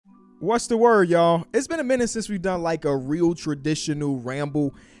What's the word, y'all? It's been a minute since we've done like a real traditional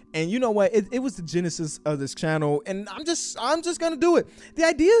ramble. And you know what? It was the genesis of this channel, and I'm just gonna do it. The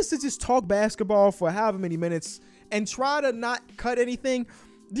idea is to just talk basketball for however many minutes and try to not cut anything.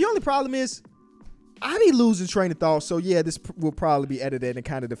 The only problem is I be losing train of thought, so yeah, this will probably be edited and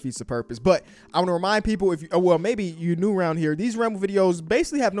kind of defeats the purpose. But I want to remind people, if you, well, maybe you're new around here, these ramble videos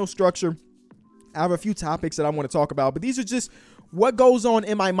basically have no structure. I have a few topics that I want to talk about, but these are just what goes on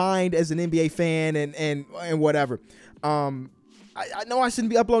in my mind as an NBA fan and whatever. I know I shouldn't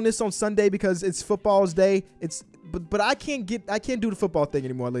be uploading this on Sunday because it's football's day. But I can't do the football thing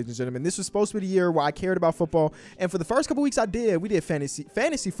anymore, ladies and gentlemen. This was supposed to be the year where I cared about football, and for the first couple weeks we did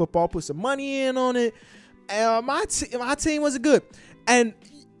fantasy football, put some money in on it. My team wasn't good, and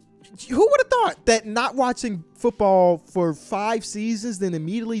who would have thought that not watching football for 5 seasons, then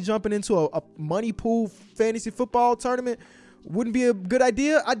immediately jumping into a money pool fantasy football tournament wouldn't be a good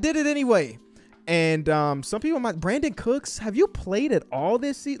idea? I did it anyway. And some people, Brandon Cooks, have you played at all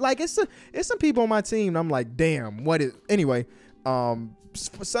this season? Like, it's some people on my team, and I'm like, damn, what is... Anyway,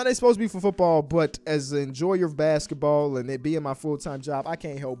 Sunday's supposed to be for football, but as an enjoyer of basketball and it being my full-time job, I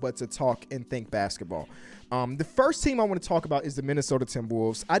can't help but to talk and think basketball. The first team I want to talk about is the Minnesota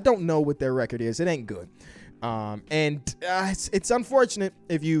Timberwolves. I don't know what their record is. It ain't good. It's unfortunate.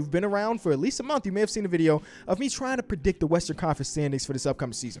 If you've been around for at least a month, you may have seen a video of me trying to predict the Western Conference standings for this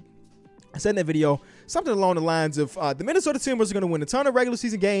upcoming season. I said in that video something along the lines of the Minnesota Timberwolves are going to win a ton of regular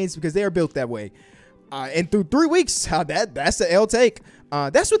season games because they are built that way. And through 3 weeks, that's the L take.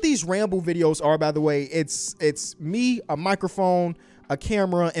 That's what these ramble videos are, by the way. It's me, a microphone, a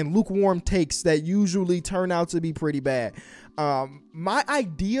camera, and lukewarm takes that usually turn out to be pretty bad. My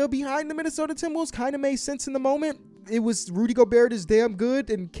idea behind the Minnesota Timberwolves kind of made sense in the moment. It was Rudy Gobert is damn good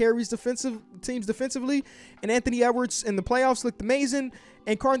and carries teams defensively, and Anthony Edwards in the playoffs looked amazing,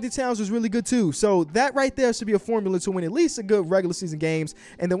 and Karl-Anthony Towns was really good too. So that right there should be a formula to win at least a good regular season games.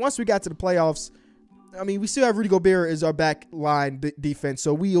 And then once we got to the playoffs, I mean, we still have Rudy Gobert as our back line defense,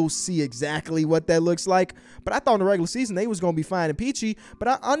 so we'll see exactly what that looks like. But I thought in the regular season they was going to be fine and peachy, but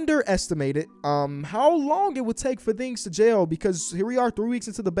I underestimated how long it would take for things to gel, because here we are 3 weeks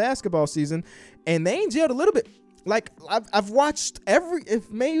into the basketball season, and they ain't gelled a little bit. Like, I've watched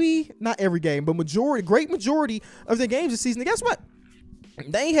maybe not every game, but great majority of the games this season. And guess what?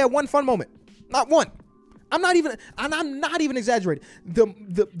 They ain't had one fun moment. Not one. I'm not even exaggerating.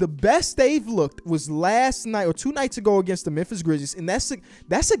 The best they've looked was last night or 2 nights ago against the Memphis Grizzlies, and that's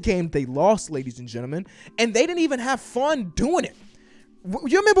a game they lost, ladies and gentlemen, and they didn't even have fun doing it.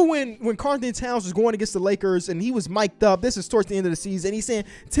 You remember when Karl-Anthony Towns was going against the Lakers and he was mic'd up? This is towards the end of the season. And he's saying,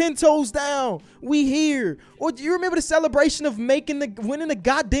 10 toes down, we here. Or do you remember the celebration of winning the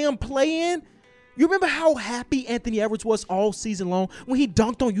goddamn play-in? You remember how happy Anthony Edwards was all season long when he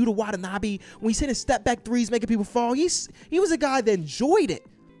dunked on Yuta Watanabe, when he's hitting step back threes, making people fall? He was a guy that enjoyed it.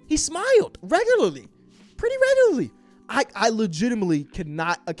 He smiled pretty regularly. I legitimately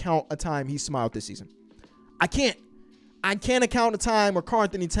cannot account a time he smiled this season. I can't account a time where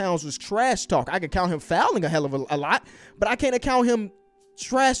Karl-Anthony Towns was trash talk. I can count him fouling a hell of a lot, but I can't account him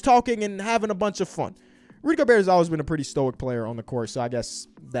trash talking and having a bunch of fun. Rudy Gobert has always been a pretty stoic player on the court, so I guess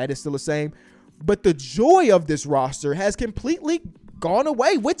that is still the same. But the joy of this roster has completely gone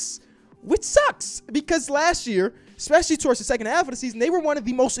away, which sucks, because last year, especially towards the second half of the season, they were one of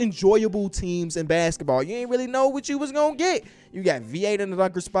the most enjoyable teams in basketball. You ain't really know what you was going to get. You got V8 in the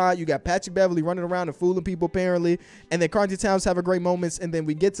dunker spot. You got Patrick Beverley running around and fooling people, apparently. And then Karl-Anthony Towns have a great moments. And then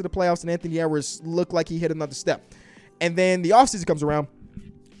we get to the playoffs, and Anthony Edwards looked like he hit another step. And then the offseason comes around.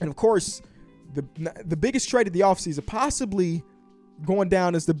 And, of course, the biggest trade of the offseason, possibly going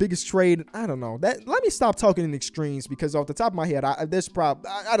down as the biggest trade. I don't know. Let me stop talking in extremes, because off the top of my head, there's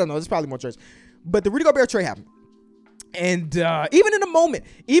probably more trades. But the Rudy Gobert trade happened. And even in the moment,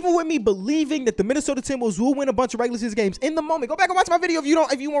 even with me believing that the Minnesota Timberwolves will win a bunch of regular season games, in the moment, go back and watch my video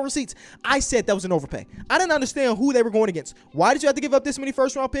if you want receipts. I said that was an overpay. I didn't understand who they were going against. Why did you have to give up this many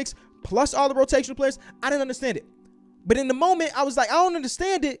first-round picks plus all the rotational players? I didn't understand it. But in the moment, I was like, I don't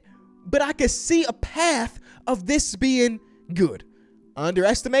understand it, but I could see a path of this being good.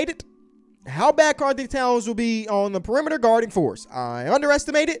 Underestimated how bad Karl-Anthony Towns will be on the perimeter guarding force. I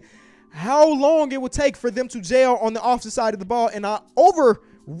underestimated how long it would take for them to gel on the offensive side of the ball, and I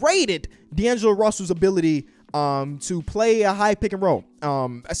overrated D'Angelo Russell's ability to play a high pick and roll.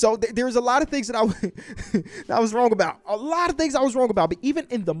 So there's a lot of things that I was wrong about. A lot of things I was wrong about. But even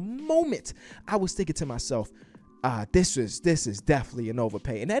in the moment, I was thinking to myself, this is definitely an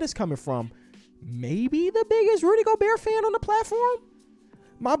overpay, and that is coming from maybe the biggest Rudy Gobert fan on the platform.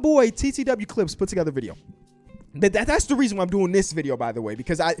 My boy TTW Clips put together a video. That's the reason why I'm doing this video, by the way,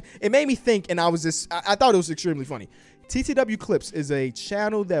 because it made me think, and I thought it was extremely funny. TTW Clips is a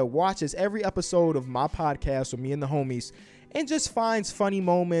channel that watches every episode of my podcast with me and the homies and just finds funny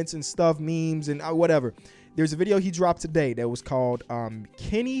moments and stuff, memes and whatever. There's a video he dropped today that was called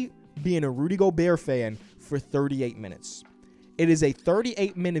Kenny being a Rudy Gobert fan for 38 minutes. It is a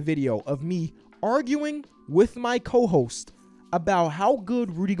 38-minute video of me arguing with my co-host about how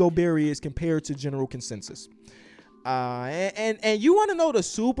good Rudy Gobert is compared to general consensus. And you want to know the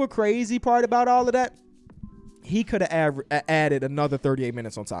super crazy part about all of that? He could have added another 38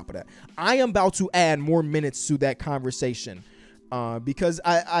 minutes on top of that. I am about to add more minutes to that conversation because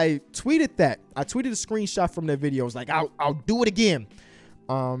I tweeted that. I tweeted a screenshot from that video. I was like, I'll do it again.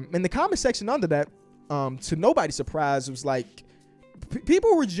 In the comment section under that, to nobody's surprise, it was like,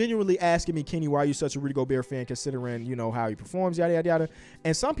 people were genuinely asking me, Kenny, why are you such a Rudy Gobert fan, considering, you know, how he performs, yada, yada, yada.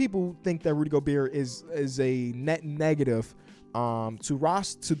 And some people think that Rudy Gobert is a net negative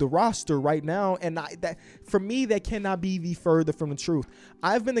to the roster right now. And that for me, that cannot be the further from the truth.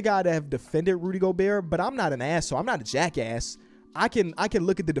 I've been the guy that have defended Rudy Gobert, but I'm not an asshole. I'm not a jackass. I can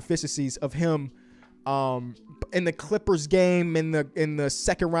look at the deficiencies of him in the Clippers game in the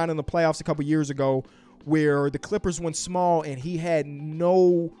second round in the playoffs a couple years ago, where the Clippers went small and he had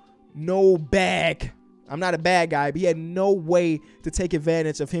no bag. I'm not a bad guy, but he had no way to take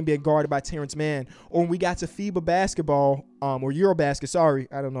advantage of him being guarded by Terrence Mann. Or when we got to FIBA basketball, or Eurobasket, sorry,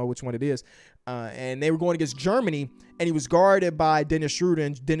 I don't know which one it is, and they were going against Germany, and he was guarded by Dennis Schroeder,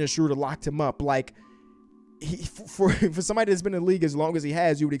 and Dennis Schroeder locked him up. Like, for somebody that's been in the league as long as he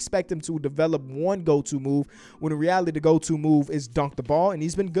has, you would expect him to develop one go-to move, when in reality the go-to move is dunk the ball, and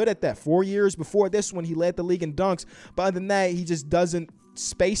he's been good at that. 4 years before this one, he led the league in dunks, but other than that, he just doesn't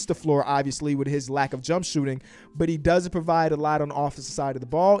space the floor, obviously, with his lack of jump shooting, but he doesn't provide a lot on the offensive side of the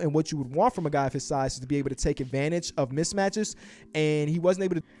ball, and what you would want from a guy of his size is to be able to take advantage of mismatches, and he wasn't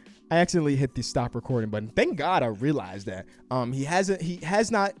able to. I accidentally hit the stop recording button. Thank God I realized that. He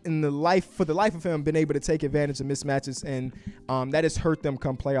has not for the life of him been able to take advantage of mismatches, and that has hurt them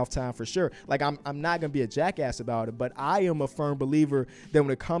come playoff time for sure. Like, I'm not gonna be a jackass about it, but I am a firm believer that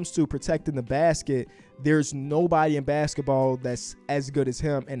when it comes to protecting the basket, there's nobody in basketball that's as good as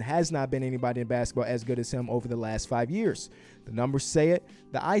him, and has not been anybody in basketball as good as him over the last 5 years. The numbers say it,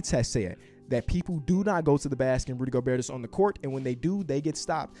 the eye test say it, that people do not go to the basket and Rudy Gobert is on the court, and when they do, they get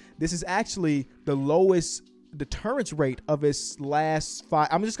stopped. This is actually the lowest deterrence rate of his last 5.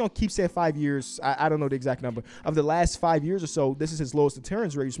 I'm just going to keep saying 5 years. I don't know the exact number. Of the last 5 years or so, this is his lowest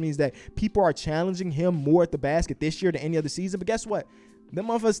deterrence rate, which means that people are challenging him more at the basket this year than any other season. But guess what? Them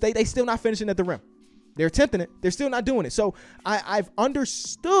motherfuckers, they still not finishing at the rim. They're attempting it. They're still not doing it. So I've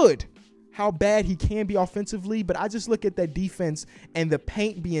understood how bad he can be offensively, but I just look at that defense and the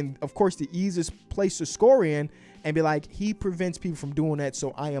paint being, of course, the easiest place to score in, and be like, he prevents people from doing that,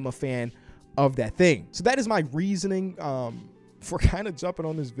 so I am a fan of that thing. So that is my reasoning for kind of jumping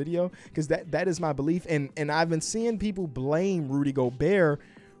on this video, because that is my belief, and I've been seeing people blame Rudy Gobert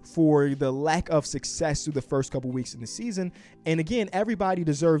for the lack of success through the first couple weeks in the season. And again, everybody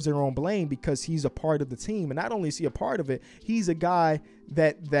deserves their own blame because he's a part of the team. And not only is he a part of it, he's a guy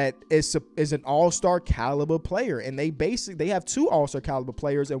that is an all-star caliber player. And they have 2 all-star caliber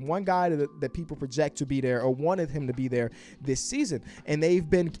players and one guy that people project to be there or wanted him to be there this season. And they've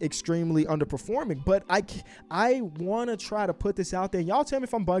been extremely underperforming. But I want to try to put this out there. Y'all tell me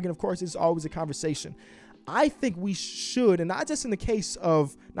if I'm bugging. Of course, it's always a conversation. I think we should, and not just in the case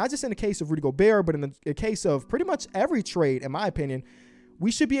of Rudy Gobert, but in the case of pretty much every trade, in my opinion, we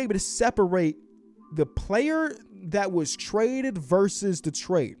should be able to separate the player that was traded versus the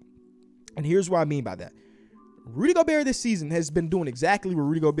trade. And here's what I mean by that. Rudy Gobert this season has been doing exactly what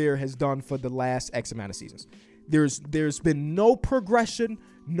Rudy Gobert has done for the last X amount of seasons. There's been no progression,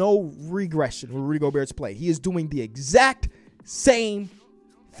 no regression with Rudy Gobert's play. He is doing the exact same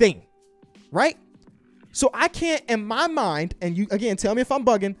thing, right? So I can't, in my mind, and you, again, tell me if I'm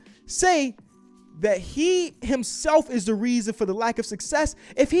bugging, say that he himself is the reason for the lack of success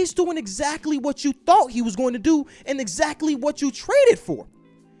if he's doing exactly what you thought he was going to do and exactly what you traded for.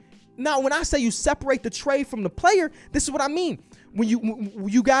 Now, when I say you separate the trade from the player, this is what I mean. When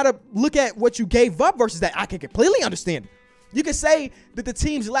you got to look at what you gave up versus that, I can completely understand it. You can say that the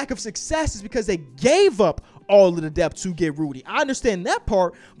team's lack of success is because they gave up all of the depth to get Rudy. I understand that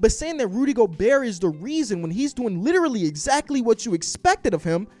part, but saying that Rudy Gobert is the reason when he's doing literally exactly what you expected of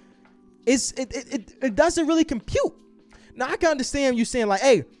him, it doesn't really compute. Now, I can understand you saying like,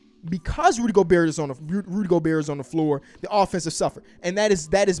 hey, because Rudy Gobert is on the floor, the offense has suffered, and that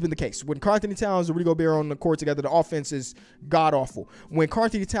has been the case. When Karl-Anthony Towns and Rudy Gobert are on the court together, the offense is god awful. When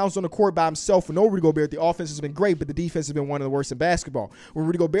Karl-Anthony Towns is on the court by himself with no Rudy Gobert, the offense has been great, but the defense has been one of the worst in basketball. When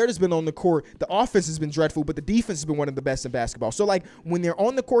Rudy Gobert has been on the court, the offense has been dreadful, but the defense has been one of the best in basketball. So like when they're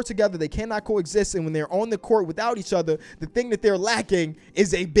on the court together, they cannot coexist, and when they're on the court without each other, the thing that they're lacking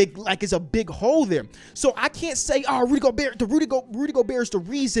is a big hole there. So I can't say, oh, Rudy Gobert is the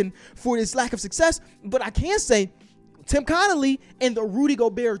reason for this lack of success, but I can say Tim Connolly and the Rudy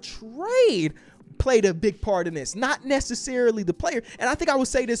Gobert trade played a big part in this, not necessarily the player. And I think I would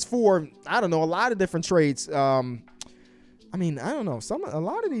say this for, I don't know, a lot of different trades. I mean, I don't know. A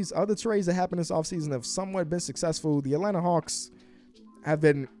lot of these other trades that happened this offseason have somewhat been successful. The Atlanta Hawks have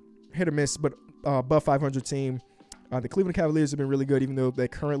been hit or miss, but above 500 team. The Cleveland Cavaliers have been really good, even though they're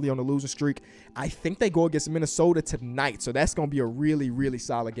currently on a losing streak. I think they go against Minnesota tonight, so that's going to be a really, really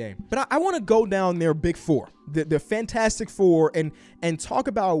solid game. But I want to go down their big four, the Fantastic Four, and talk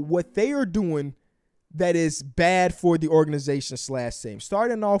about what they are doing that is bad for the organization / team.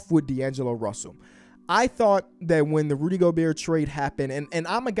 Starting off with D'Angelo Russell. I thought that when the Rudy Gobert trade happened, and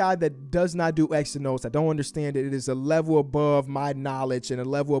I'm a guy that does not do X and O's. I don't understand it. It is a level above my knowledge and a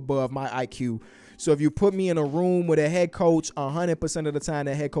level above my IQ. So if you put me in a room with a head coach, 100% of the time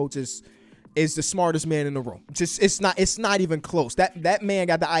that head coach is the smartest man in the room. It's not even close. That man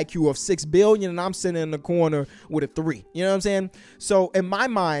got the IQ of 6 billion, and I'm sitting in the corner with a 3. You know what I'm saying? So in my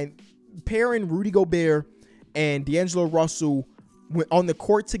mind, pairing Rudy Gobert and D'Angelo Russell on the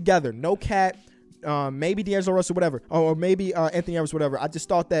court together, no cat, maybe D'Angelo Russell, whatever, or maybe Anthony Edwards, whatever. I just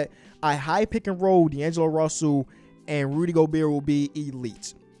thought that a high pick and roll D'Angelo Russell and Rudy Gobert will be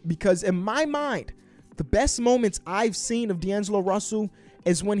elite. Because in my mind, the best moments I've seen of D'Angelo Russell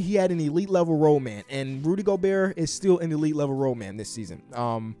is when he had an elite level role man, and Rudy Gobert is still an elite level role man this season.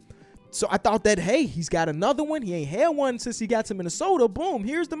 So I thought that, hey, he's got another one. He ain't had one since he got to Minnesota. Boom,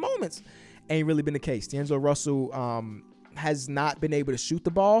 here's the moments. Ain't really been the case. D'Angelo Russell has not been able to shoot the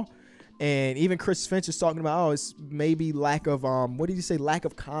ball. And even Chris Finch is talking about, oh, it's maybe lack of, what did you say, lack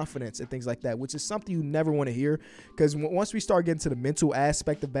of confidence and things like that, which is something you never want to hear. Because once we start getting to the mental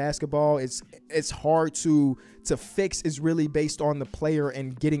aspect of basketball, it's hard to fix. Is really based on the player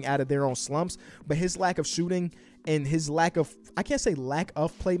and getting out of their own slumps. But his lack of shooting and his lack of, I can't say lack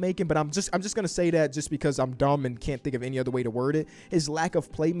of playmaking, but I'm just going to say that just because I'm dumb and can't think of any other way to word it. His lack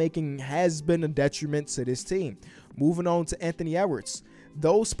of playmaking has been a detriment to this team. Moving on to Anthony Edwards.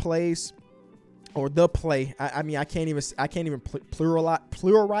 Those plays, or the play, I mean, I can't even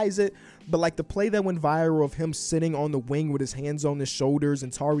pluralize it, but like the play that went viral of him sitting on the wing with his hands on his shoulders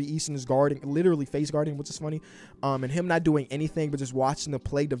and Tari Eason is guarding, literally face guarding, which is funny, and him not doing anything but just watching the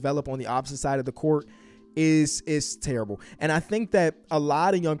play develop on the opposite side of the court is terrible. And I think that a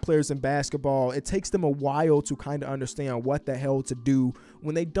lot of young players in basketball, it takes them a while to kind of understand what the hell to do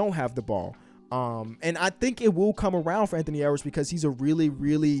when they don't have the ball. And I think it will come around for Anthony Edwards because he's a really,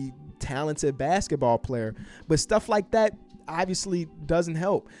 really talented basketball player. But stuff like that obviously doesn't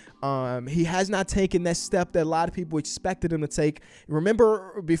help. He has not taken that step that a lot of people expected him to take.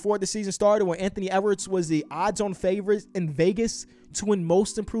 Remember before the season started when Anthony Edwards was the odds-on favorite in Vegas to win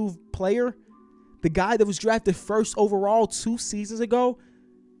Most Improved Player? The guy that was drafted first overall 2 seasons ago?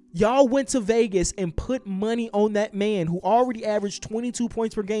 Y'all went to Vegas and put money on that man who already averaged 22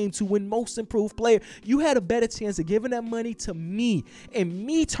 points per game to win Most Improved Player. You had a better chance of giving that money to me and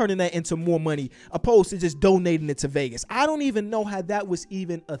me turning that into more money opposed to just donating it to Vegas. I don't even know how that was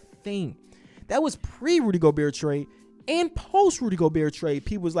even a thing. That was pre-Rudy Gobert trade and post-Rudy Gobert trade.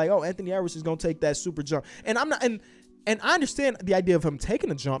 People was like, oh, Anthony Edwards is going to take that super jump. And I'm not, and I understand the idea of him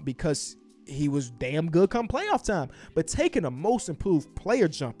taking a jump because he was damn good come playoff time, but taking a Most Improved Player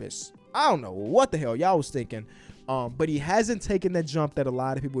jump is, I don't know what the hell y'all was thinking, but he hasn't taken that jump that a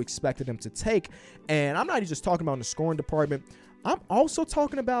lot of people expected him to take. And I'm not just talking about in the scoring department. I'm also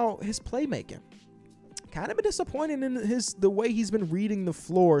talking about his playmaking. Kind of been disappointed in the way he's been reading the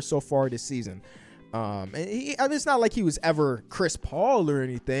floor so far this season. And it's not like he was ever Chris Paul or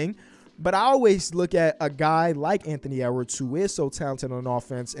anything, but I always look at a guy like Anthony Edwards, who is so talented on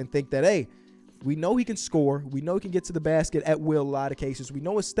offense, and think that, hey, we know he can score. We know he can get to the basket at will a lot of cases. We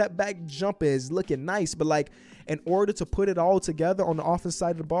know his step back jump is looking nice, but like in order to put it all together on the offensive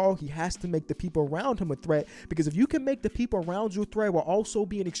side of the ball, he has to make the people around him a threat, because if you can make the people around you a threat while also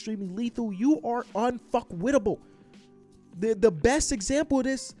being extremely lethal, you are unfuckwittable. The best example of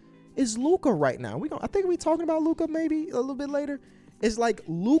this is Luka right now. I think we're talking about Luka maybe a little bit later. It's like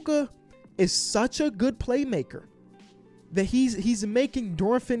Luka is such a good playmaker, that he's making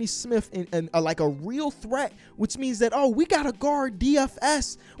Dorian Finney-Smith like a real threat, which means that, oh, we got to guard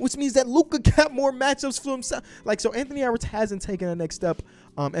DFS, which means that Luka got more matchups for himself. Like, so Anthony Edwards hasn't taken the next step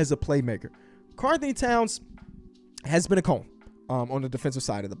as a playmaker. Karl-Anthony Towns has been a cone on the defensive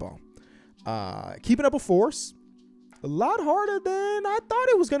side of the ball. Keeping up a force, a lot harder than I thought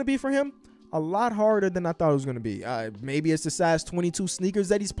it was going to be for him. A lot harder than I thought it was going to be. Maybe it's the size 22 sneakers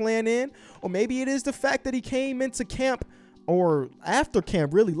that he's playing in, or maybe it is the fact that he came into camp or after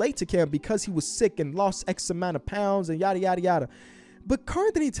camp, really late to camp, because he was sick and lost X amount of pounds and yada, yada, yada. But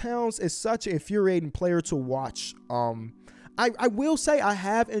Karl-Anthony Towns is such an infuriating player to watch. I will say I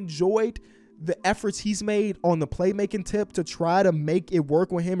have enjoyed the efforts he's made on the playmaking tip to try to make it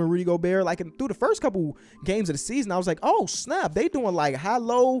work with him and Rudy Gobert. Like, through the first couple games of the season, I was like, oh, snap. They doing like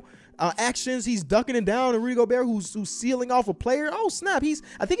high-low actions. He's ducking it down, and Rudy Gobert, who's sealing off a player. Oh, snap.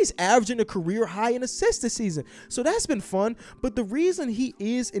 I think he's averaging a career high in assists this season. So that's been fun. But the reason he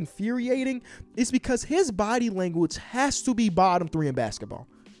is infuriating is because his body language has to be bottom 3 in basketball.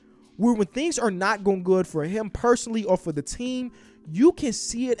 Where when things are not going good for him personally or for the team, you can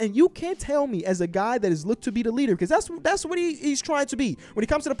see it, and you can't tell me as a guy that is looked to be the leader, because that's what he's trying to be. When he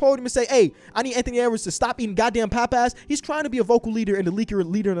comes to the podium and say, hey, I need Anthony Edwards to stop eating goddamn Popeyes, he's trying to be a vocal leader and the leader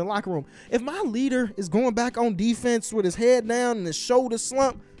in the locker room. If my leader is going back on defense with his head down and his shoulders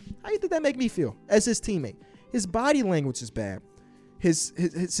slump, how do you think that make me feel as his teammate? His body language is bad.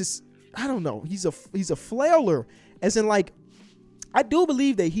 His I don't know. He's a flailer, as in, like, I do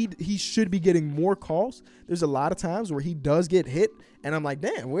believe that he should be getting more calls. There's a lot of times where he does get hit, and I'm like,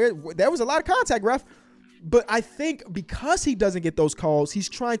 damn, there was a lot of contact, ref. But I think because he doesn't get those calls, he's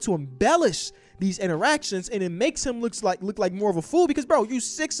trying to embellish these interactions, and it makes him look like more of a fool. Because, bro, you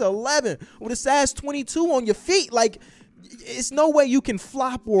 6'11" with a size 22 on your feet. Like, it's no way you can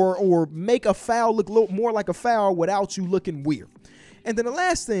flop or make a foul look a little more like a foul without you looking weird. And then the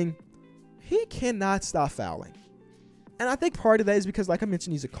last thing, he cannot stop fouling. And I think part of that is because, like I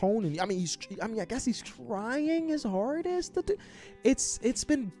mentioned, he's a cone, and I guess he's trying his hardest to do. It's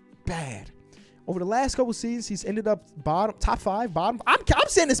been bad over the last couple seasons. He's ended up top 5, bottom. I'm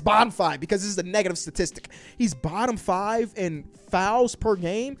saying it's bottom 5 because this is a negative statistic. He's bottom 5 in fouls per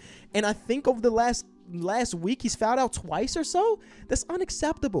game, and I think over the last week he's fouled out twice or so. That's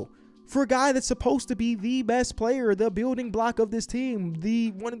unacceptable for a guy that's supposed to be the best player, the building block of this team,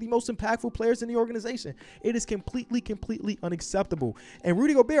 one of the most impactful players in the organization. It is completely unacceptable. And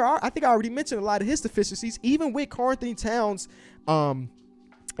Rudy Gobert, I think I already mentioned a lot of his deficiencies. Even with Karl-Anthony Towns and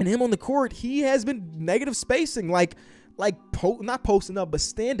him on the court, he has been negative spacing, not posting up, but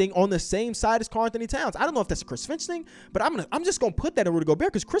standing on the same side as Karl-Anthony Towns. I don't know if that's a Chris Finch thing, but I'm just going to put that in Rudy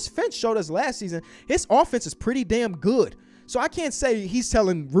Gobert, because Chris Finch showed us last season his offense is pretty damn good. So I can't say he's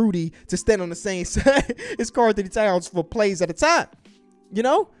telling Rudy to stand on the same side as Karl-Anthony Towns for plays at a time. You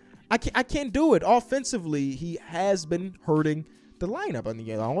know, I can't do it. Offensively, he has been hurting the lineup. I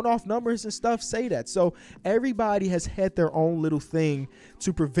mean, on-off numbers and stuff say that. So everybody has had their own little thing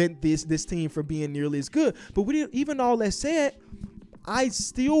to prevent this team from being nearly as good. But even all that said, I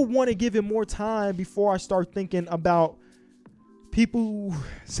still want to give him more time before I start thinking about people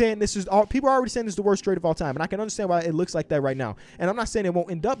saying people are already saying this is the worst trade of all time, and I can understand why it looks like that right now. And I'm not saying it won't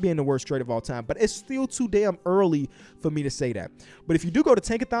end up being the worst trade of all time, but it's still too damn early for me to say that. But if you do go to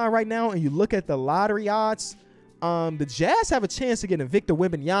Tankathon right now and you look at the lottery odds, the Jazz have a chance to get Victor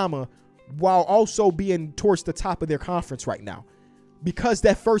Wembanyama while also being towards the top of their conference right now, because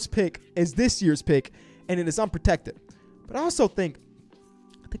that first pick is this year's pick and it is unprotected. But I also think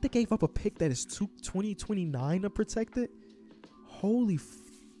they gave up a pick that is 2029 unprotected. Holy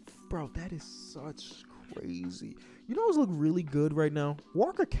bro, that is such crazy. You know who's look really good right now?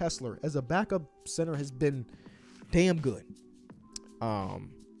 Walker Kessler as a backup center has been damn good.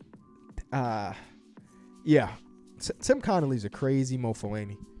 Yeah. Tim Connolly's a crazy mofo, ain't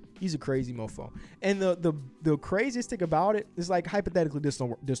he? He's a crazy mofo. And the craziest thing about it is, like, hypothetically this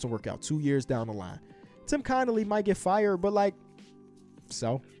don't work out 2 years down the line. Tim Connolly might get fired, but, like,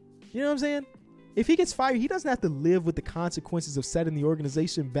 so, you know what I'm saying? If he gets fired, he doesn't have to live with the consequences of setting the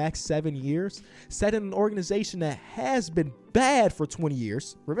organization back 7 years, setting an organization that has been bad for 20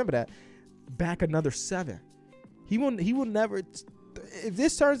 years. Remember that. Back another 7. He will never. If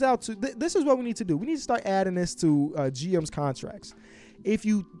this turns out to, this is what we need to do. We need to start adding this to GM's contracts. If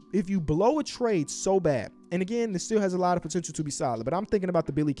you blow a trade so bad, and again, this still has a lot of potential to be solid, but I'm thinking about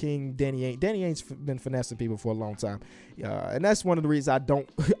the Billy King, Danny Ainge. Danny Ainge's been finessing people for a long time, and that's one of the reasons I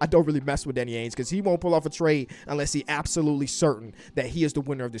don't really mess with Danny Ainge, because he won't pull off a trade unless he's absolutely certain that he is the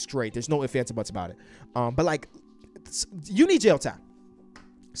winner of this trade. There's no ifs, ands, or buts about it. But, like, you need jail time.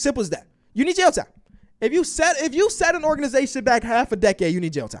 Simple as that. You need jail time. If you set an organization back half a decade, you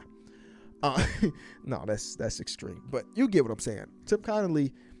need jail time. No, that's extreme. But you get what I'm saying. Tim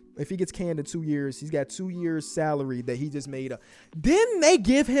Connolly, if he gets canned in 2 years, he's got 2 years salary that he just made up. Didn't they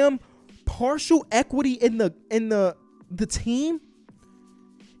give him partial equity in the team?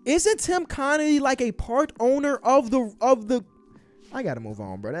 Isn't Tim Connolly like a part owner of the I gotta move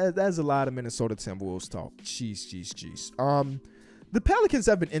on, bro. That's a lot of Minnesota Timberwolves talk. Jeez. The Pelicans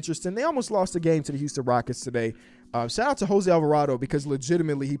have been interesting. They almost lost the game to the Houston Rockets today. Shout out to Jose Alvarado because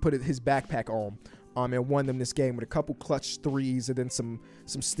legitimately he put his backpack on and won them this game with a couple clutch threes and then some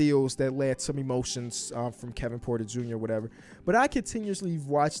steals that led some emotions from Kevin Porter Jr. whatever. But I continuously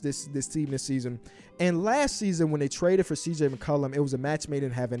watched this team this season. And last season when they traded for CJ McCollum, it was a match made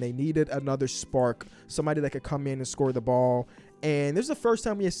in heaven. They needed another spark, somebody that could come in and score the ball. And this is the first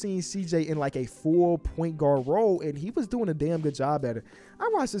time we have seen CJ in like a full point guard role, and he was doing a damn good job at it.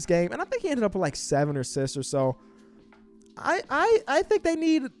 I watched this game, and I think he ended up with like 7 or 6 or so. I think they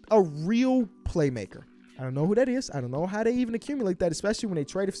need a real playmaker. I don't know who that is. I don't know how they even accumulate that, especially when they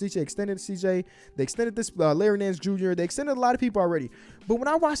traded for CJ, extended CJ. They extended this Larry Nance Jr. They extended a lot of people already. But when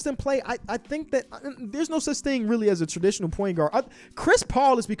I watch them play, I think that there's no such thing really as a traditional point guard. Chris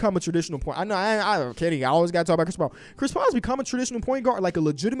Paul has become a traditional point. I know I'm kidding. I always got to talk about Chris Paul. Chris Paul has become a traditional point guard, like a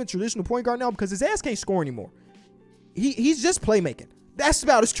legitimate traditional point guard now because his ass can't score anymore. He's just playmaking. That's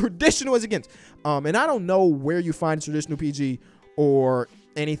about as traditional as it gets. And I don't know where you find a traditional PG or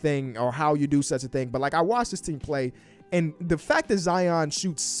anything or how you do such a thing. But like I watched this team play, and the fact that Zion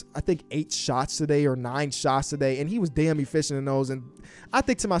shoots, I think 8 shots today or 9 shots today, and he was damn efficient in those. And I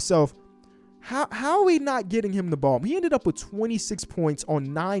think to myself, how are we not getting him the ball? He ended up with 26 points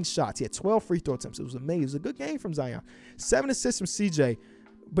on 9 shots. He had 12 free throw attempts. It was amazing. It was a good game from Zion. 7 assists from CJ.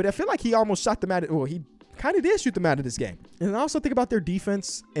 But I feel like he almost shot them out of, well, he kind of did shoot them out of this game. And I also think about their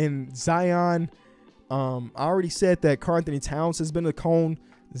defense and Zion. I already said that Karl-Anthony Towns has been a cone.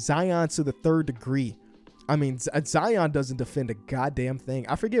 Zion to the 3rd degree. I mean, Zion doesn't defend a goddamn thing.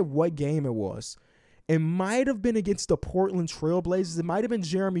 I forget what game it was. It might have been against the Portland Trail Blazers. It might have been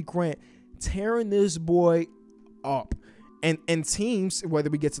Jeremy Grant tearing this boy up. And teams, whether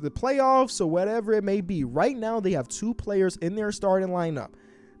we get to the playoffs or whatever it may be, right now they have 2 players in their starting lineup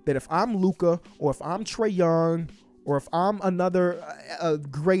that if I'm Luka or if I'm Trae Young or if I'm another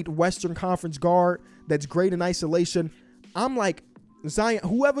great Western Conference guard that's great in isolation, I'm like, Zion,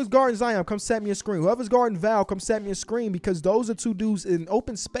 whoever's guarding Zion, come set me a screen. Whoever's guarding Val, come set me a screen, because those are 2 dudes in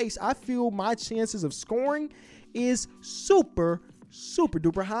open space. I feel my chances of scoring is super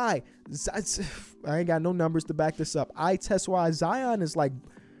duper high. I ain't got no numbers to back this up. Eye test wise, Zion is like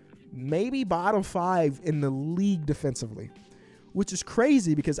maybe bottom 5 in the league defensively, which is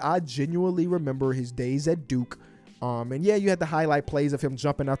crazy because I genuinely remember his days at Duke. And yeah, you had the highlight plays of him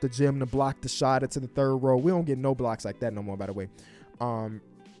jumping out the gym to block the shot into the 3rd row. We don't get no blocks like that no more, by the way.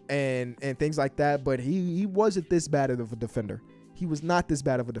 And things like that. But he wasn't this bad of a defender. He was not this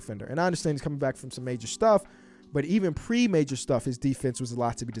bad of a defender. And I understand he's coming back from some major stuff, but even pre-major stuff, his defense was a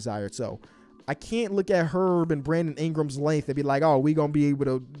lot to be desired. So I can't look at Herb and Brandon Ingram's length and be like, oh, we're going to be able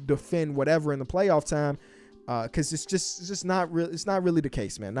to defend whatever in the playoff time. Because it's just not really, it's not really the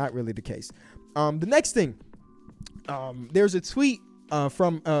case, man. Not really the case. The next thing, there's a tweet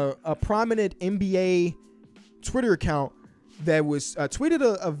from a prominent NBA Twitter account that was tweeted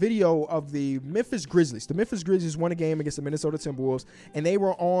a video of the Memphis Grizzlies. The Memphis Grizzlies won a game against the Minnesota Timberwolves, and they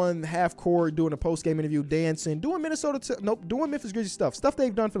were on half court doing a post-game interview, dancing, doing Memphis Grizzlies stuff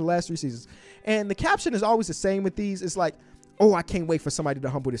they've done for the last 3 seasons. And the caption is always the same with these. It's like, oh, I can't wait for somebody to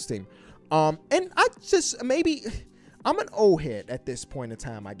humble this team. And I just, maybe, I'm an old head at this point in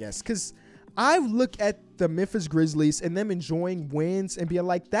time, I guess, because I look at the Memphis Grizzlies and them enjoying wins and being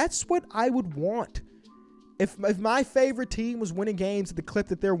like, that's what I would want. If my favorite team was winning games at the clip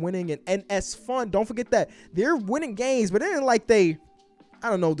that they're winning, and as fun, don't forget that they're winning games, but it ain't like I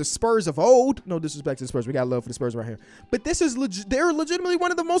don't know, the Spurs of old. No disrespect to the Spurs. We got love for the Spurs right here. But this is they're legitimately one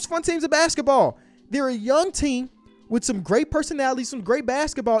of the most fun teams of basketball. They're a young team with some great personality, some great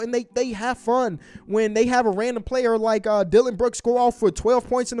basketball, and they have fun when they have a random player like Dylan Brooks score off for 12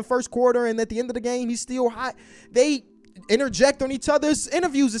 points in the first quarter, and at the end of the game, he's still hot. They interject on each other's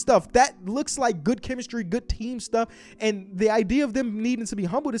interviews and stuff. That looks like good chemistry, good team stuff, and the idea of them needing to be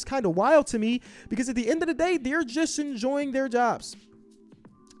humbled is kind of wild to me, because at the end of the day, they're just enjoying their jobs.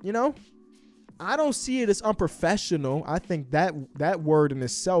 You know? I don't see it as unprofessional. I think that word in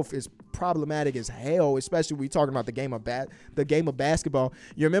itself is problematic as hell, especially when we're talking about the game of basketball.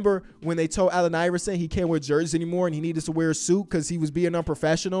 You remember when they told Allen Iverson he can't wear jerseys anymore and he needed to wear a suit because he was being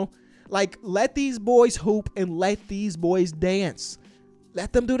unprofessional? Like, let these boys hoop and let these boys dance.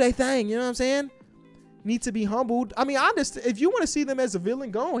 Let them do their thing. You know what I'm saying? need to be humbled. I mean, honest, if you want to see them as a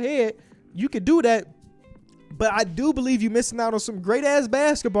villain, go ahead. You could do that. But I do believe you're missing out on some great ass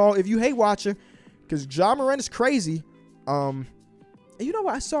basketball if you hate watching, because Ja Morant is crazy. And you know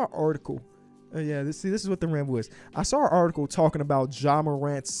what? I saw an article. This is what the ramble is. I saw an article talking about Ja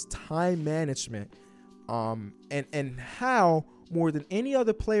Morant's time management, and how more than any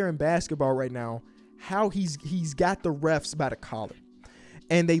other player in basketball right now, how he's got the refs by the collar.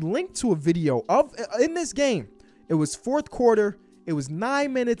 And they linked to a video of in this game. It was fourth quarter. It was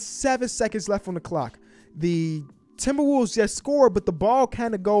 9 minutes, 7 seconds left on the clock. The Timberwolves just scored, but the ball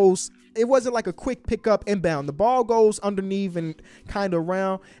kind of goes. It wasn't like a quick pickup inbound. The ball goes underneath and kind of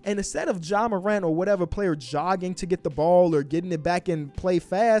around. And instead of Ja Morant or whatever player jogging to get the ball or getting it back and play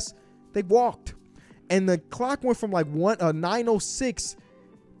fast, they walked. And the clock went from like 9:06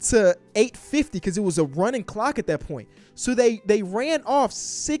 to 8:50 because it was a running clock at that point. So they ran off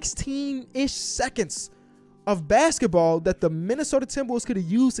 16-ish seconds of basketball that the Minnesota Timberwolves could have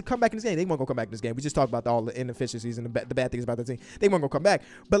used to come back in this game. They weren't going to come back in this game. We just talked about all the inefficiencies and the bad things about the team. They weren't going to come back.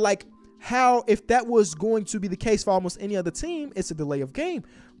 But like how, if that was going to be the case for almost any other team, it's a delay of game.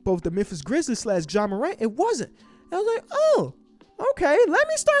 But with the Memphis Grizzlies / Ja Morant, it wasn't. I was like, oh, okay, let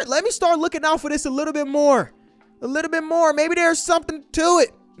me start looking out for this a little bit more. Maybe there's something to it.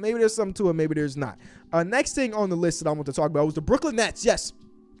 Maybe there's not. Next thing on the list that I want to talk about was the Brooklyn Nets. Yes.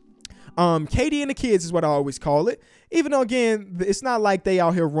 KD and the kids is what I always call it. Even though, again, it's not like they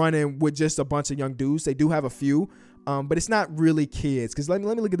out here running with just a bunch of young dudes. They do have a few, but it's not really kids. Because let me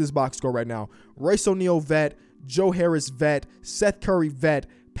look at this box score right now. Royce O'Neal, vet. Joe Harris, vet. Seth Curry, vet.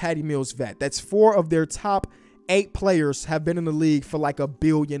 Patty Mills, vet. That's 4 of their top 8 players have been in the league for like a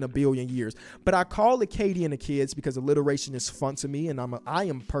billion years. But I call it KD and the kids because alliteration is fun to me, and I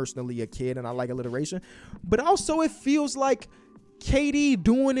am personally a kid and I like alliteration. But also it feels like KD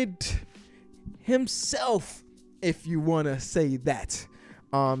doing it himself, if you want to say that.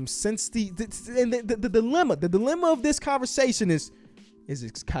 Since the dilemma of this conversation is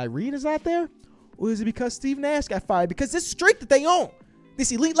it Kyrie that's out there, or is it because Steve Nash got fired? Because this streak that they own,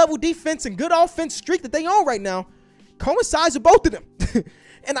 this elite level defense and good offense streak that they own right now, coincides with both of them.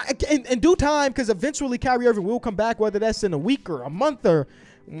 And in due time, because eventually Kyrie Irving will come back, whether that's in a week or a month or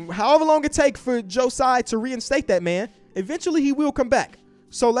however long it takes for Joe Tsai to reinstate that man. Eventually, he will come back.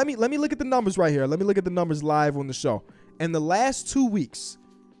 So let me look at the numbers right here. Let me look at the numbers live on the show. In the last 2 weeks,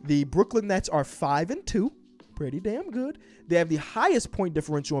 the Brooklyn Nets are 5-2. Pretty damn good. They have the highest point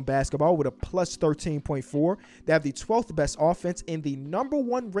differential in basketball with a plus 13.4. They have the 12th best offense and the number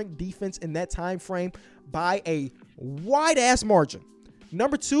 1 ranked defense in that time frame by a wide-ass margin.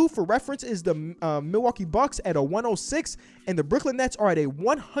 Number 2, for reference, is the Milwaukee Bucks at a 106, and the Brooklyn Nets are at a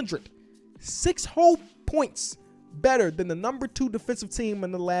 100. 6 whole points better than the number 2 defensive team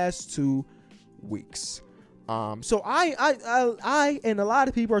in the last 2 weeks. So I and a lot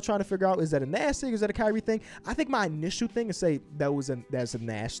of people are trying to figure out, is that a Nash thing? Is that a Kyrie thing? I think my initial thing is say that's a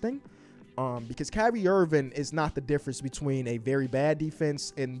Nash thing. Because Kyrie Irving is not the difference between a very bad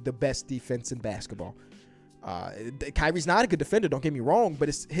defense and the best defense in basketball. Kyrie's not a good defender, don't get me wrong, but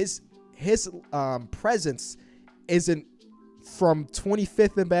it's his presence isn't from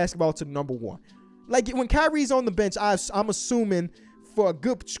 25th in basketball to number 1. Like when Kyrie's on the bench, I'm assuming for a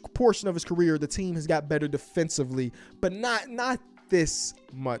good portion of his career, the team has got better defensively, but not this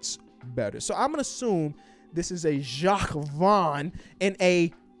much better. So I'm going to assume this is a Jacques Vaughn and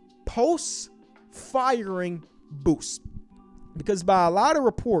a post-firing boost. Because by a lot of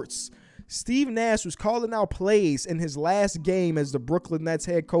reports, Steve Nash was calling out plays in his last game as the Brooklyn Nets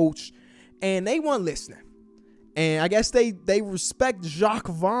head coach, and they weren't listening. And I guess they respect Jacques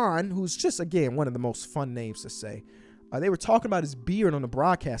Vaughn, who's just, again, one of the most fun names to say. They were talking about his beard on the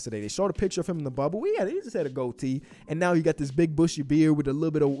broadcast today. They showed a picture of him in the bubble. He just had a goatee, and now he got this big bushy beard with a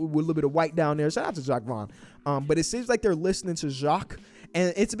little bit of white down there. Shout out to Jacques Vaughn. But it seems like they're listening to Jacques,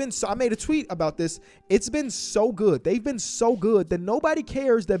 and it's been so. I made a tweet about this. It's been so good. They've been so good that nobody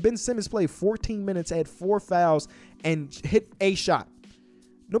cares that Ben Simmons played 14 minutes, had 4 fouls, and hit a shot.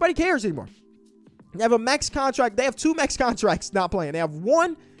 Nobody cares anymore. They have a max contract. They have 2 max contracts not playing. They have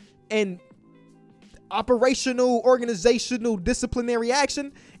one in operational, organizational, disciplinary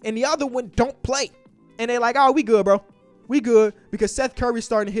action, and the other one don't play. And they're like, oh, we good, bro. We good, because Seth Curry's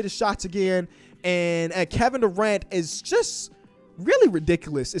starting to hit his shots again, and Kevin Durant is just really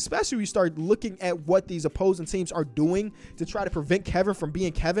ridiculous, especially when you start looking at what these opposing teams are doing to try to prevent Kevin from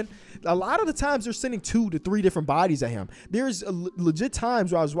being Kevin. A lot of the times they're sending 2 to 3 different bodies at him. There's legit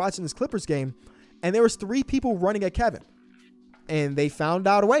times where I was watching this Clippers game, and there was 3 people running at Kevin, and they found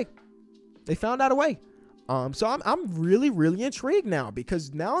out a way. So I'm really, really intrigued now,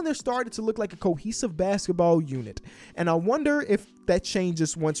 because now they're starting to look like a cohesive basketball unit. And I wonder if that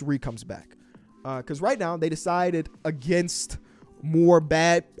changes once Reed comes back. Because right now they decided against more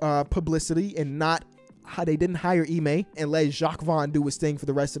bad publicity and not how they didn't hire Ime and let Jacques Vaughn do his thing for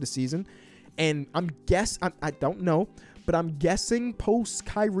the rest of the season. And I don't know, but I'm guessing post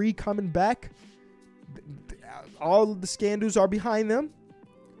Kyrie coming back, all of the scandals are behind them.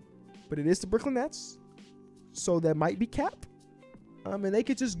 But it is the Brooklyn Nets. So that might be cap. And they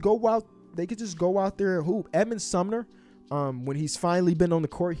could just go out. They could just go out there and hoop. Edmund Sumner, when he's finally been on the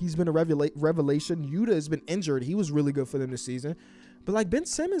court, he's been a revelation. Yuta has been injured. He was really good for them this season. But like Ben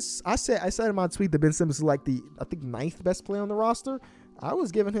Simmons, I said in my tweet that Ben Simmons is like I think 9th best player on the roster. I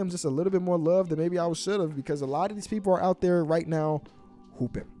was giving him just a little bit more love than maybe I should have, because a lot of these people are out there right now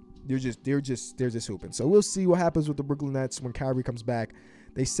hooping. They're just hooping. So we'll see what happens with the Brooklyn Nets when Kyrie comes back.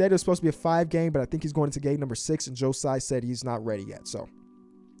 They said it was supposed to be a 5-game, but I think he's going into game number 6, and Joe Tsai said he's not ready yet. So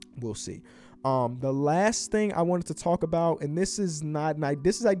we'll see. The last thing I wanted to talk about, and this is an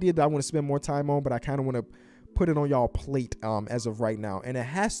idea that I want to spend more time on, but I kind of want to put it on y'all plate as of right now, and it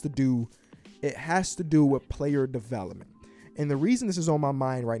has to do with player development. And the reason this is on my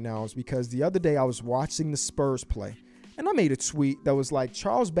mind right now is because the other day I was watching the Spurs play, and I made a tweet that was like,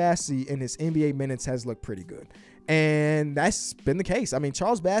 Charles Bassey in his NBA minutes has looked pretty good. And that's been the case. I mean,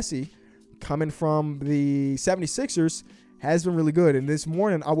 Charles Bassey, coming from the 76ers, has been really good. And this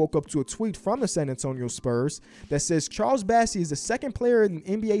morning, I woke up to a tweet from the San Antonio Spurs that says Charles Bassey is the second player in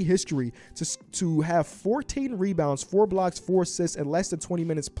NBA history to have 14 rebounds, 4 blocks, 4 assists, and less than 20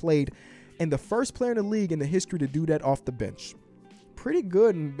 minutes played, and the first player in the league in the history to do that off the bench. Pretty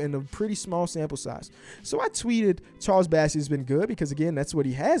good in a pretty small sample size. So I tweeted Charles Bassey has been good because, again, that's what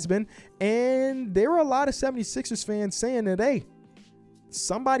he has been. And there were a lot of 76ers fans saying that, hey,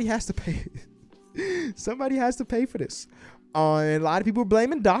 somebody has to pay. Somebody has to pay for this. And a lot of people were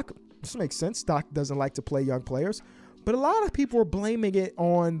blaming Doc. This makes sense. Doc doesn't like to play young players. But a lot of people are blaming it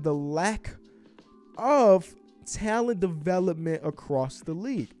on the lack of talent development across the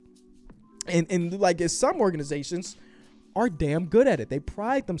league. And like, as some organizations are damn good at it. They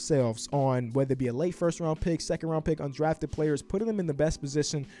pride themselves on, whether it be a late first-round pick, second-round pick, undrafted players, putting them in the best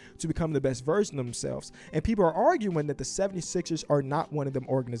position to become the best version of themselves. And people are arguing that the 76ers are not one of them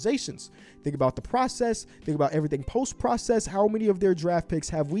organizations. Think about the process. Think about everything post-process. How many of their draft picks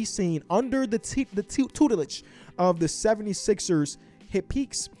have we seen under the tutelage of the 76ers hit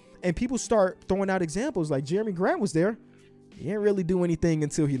peaks? And people start throwing out examples like Jeremy Grant was there. He didn't really do anything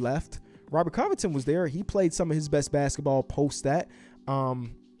until he left. Robert Covington was there. He played some of his best basketball post that.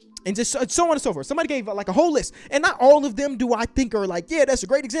 And just so on and so forth. Somebody gave like a whole list. And not all of them do I think are like, yeah, that's a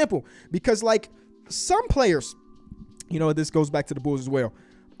great example. Because like some players, you know, this goes back to the Bulls as well.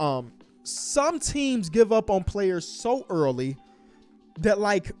 Some teams give up on players so early that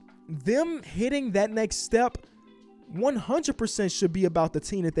like them hitting that next step 100% should be about the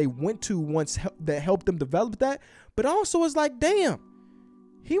team that they went to once that helped them develop that. But also it's like, damn.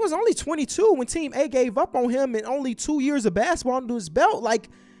 He was only 22 when Team A gave up on him, and only 2 years of basketball under his belt. Like,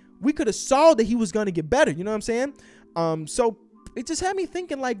 we could have saw that he was going to get better. You know what I'm saying? So it just had me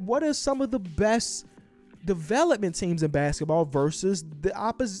thinking, like, what are some of the best development teams in basketball versus the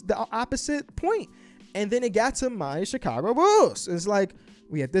opposite point? And then it got to my Chicago Bulls. It's like,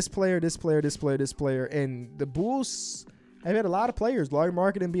 we had this player, this player, this player, this player. And the Bulls have had a lot of players. Larry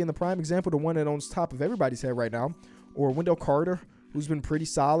Marketing being the prime example, the one that owns top of everybody's head right now. Or Wendell Carter, who's been pretty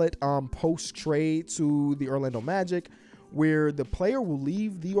solid post-trade to the Orlando Magic, where the player will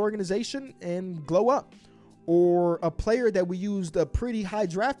leave the organization and glow up. Or a player that we used a pretty high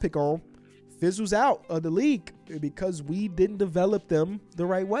draft pick on fizzles out of the league because we didn't develop them the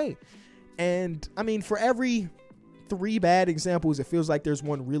right way. And, I mean, for every 3 bad examples, it feels like there's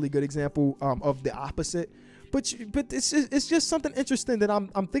one really good example of the opposite. But it's just something interesting that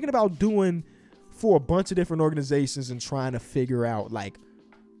I'm thinking about doing for a bunch of different organizations and trying to figure out like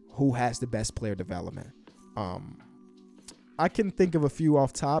who has the best player development. I can think of a few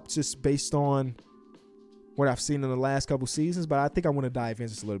off top just based on what I've seen in the last couple seasons, but I think I want to dive in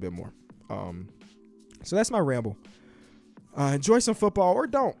just a little bit more. So that's my ramble. Enjoy some football or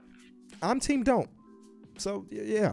don't. I'm team don't. So yeah.